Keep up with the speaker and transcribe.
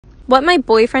What my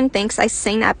boyfriend thinks I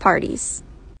sing at parties.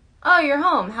 Oh, you're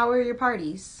home. How were your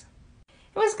parties?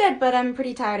 It was good, but I'm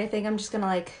pretty tired. I think I'm just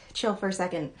gonna chill for a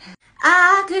second.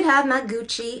 I could have my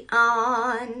Gucci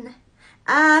on.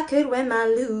 I could wear my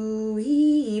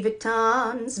Louis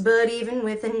Vuittons, but even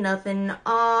with nothing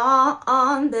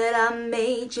on, that I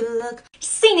made you look.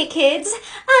 Seen it, kids.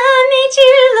 I made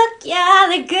you look. Yeah,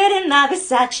 I look good in my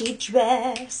Versace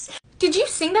dress. Did you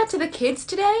sing that to the kids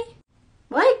today?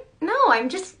 What? No, I'm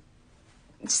just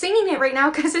singing it right now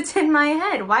because it's in my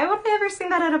head. Why would I ever sing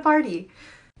that at a party?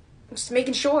 Just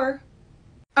making sure.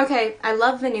 Okay, I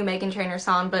love the new Meghan Trainor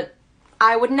song, but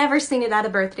I would never sing it at a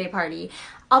birthday party.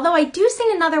 Although I do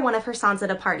sing another one of her songs at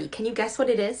a party. Can you guess what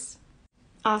it is?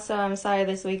 Also, I'm sorry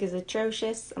this week is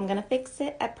atrocious. I'm gonna fix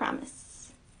it, I promise.